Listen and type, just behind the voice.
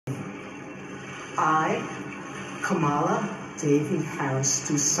I, Kamala Davy Harris,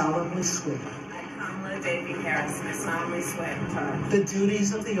 do solemnly swear Kamala Davy Harris, do solemnly swear the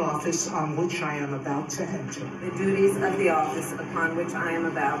duties of the office on which I am about to enter. the duties of the office upon which I am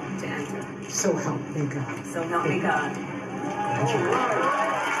about to enter. So help me God. So help me God.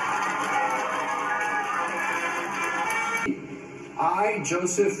 I,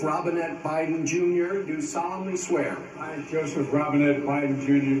 Joseph Robinette Biden Jr., do solemnly swear. I, Joseph Robinette Biden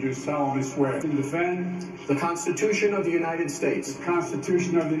Jr., do solemnly swear to defend The Constitution of the United States. the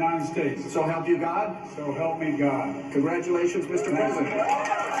Constitution of the United States. So help you God. So help me God. Congratulations, Mr. President.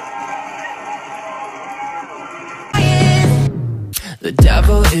 The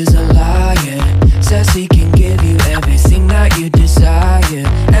devil is a liar, says he can give you everything that you desire,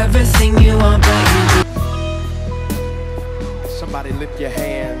 everything you want, but you do. Somebody lift your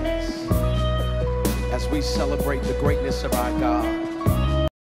hands as we celebrate the greatness of our God.